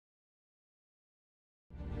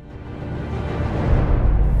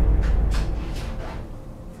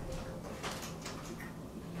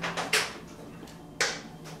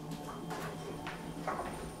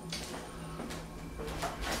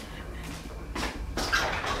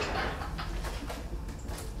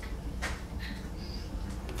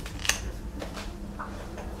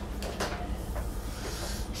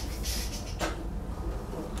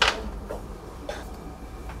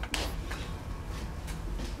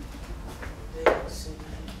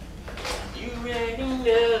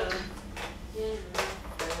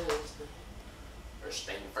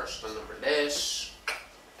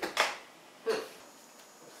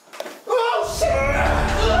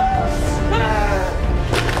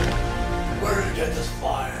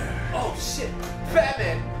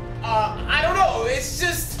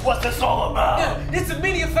What's this all about? Yeah, it's a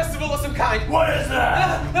media festival of some kind. What is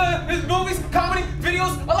that? There's movies, comedy,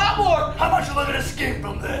 videos, a lot more. How much are you looking to escape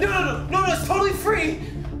from this? No, it's totally free.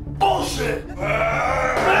 Bullshit!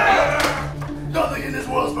 Nothing in this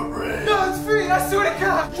world's for free. No, it's free, I swear to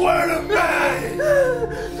God. Swear to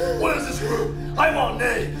me! What is this group? I want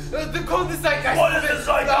names. They're called the Zeitgeist. What is the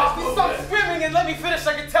Zeitgeist movement? Stop screaming and let me finish,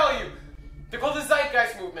 I can tell you. They're called the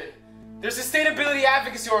Zeitgeist movement. They're a sustainability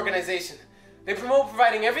advocacy organization. They promote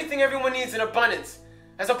providing everything everyone needs in abundance,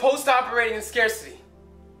 as opposed to operating in scarcity.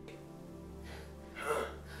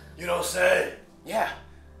 You don't say? Yeah.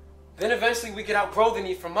 Then eventually we could outgrow the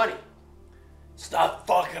need for money. Stop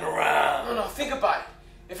fucking around. No, think about it.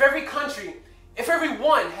 If every country, if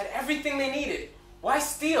everyone had everything they needed, why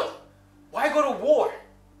steal? Why go to war?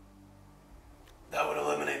 That would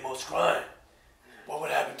eliminate most crime. What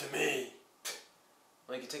would happen to me?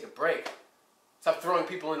 Well, you could take a break. Stop throwing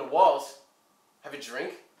people into walls. Have a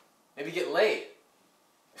drink. Maybe get laid.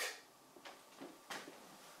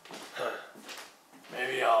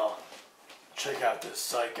 Maybe I'll check out this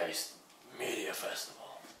Zeitgeist Media Festival.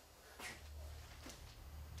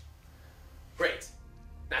 Great.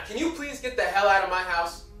 Now, can you please get the hell out of my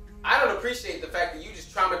house? I don't appreciate the fact that you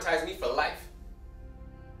just traumatized me for life.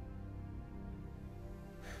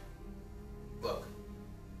 Look,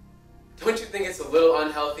 don't you think it's a little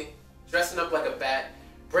unhealthy? Dressing up like a bat,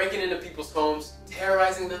 breaking into people's homes,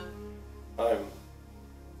 terrorizing them? I'm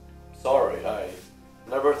sorry. I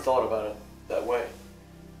never thought about it that way.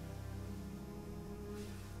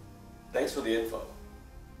 Thanks for the info.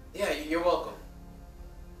 Yeah, you're welcome.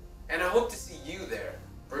 And I hope to see you there,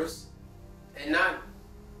 Bruce. And not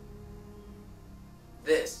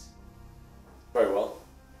this. Very well.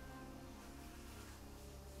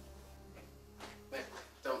 Man,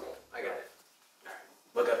 don't move. I got it. All right.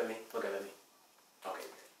 Look up at me. Look up at me.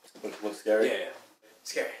 Okay. Looks scary? Yeah.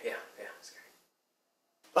 Scary. Yeah, scary.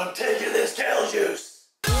 I'm taking this kale juice.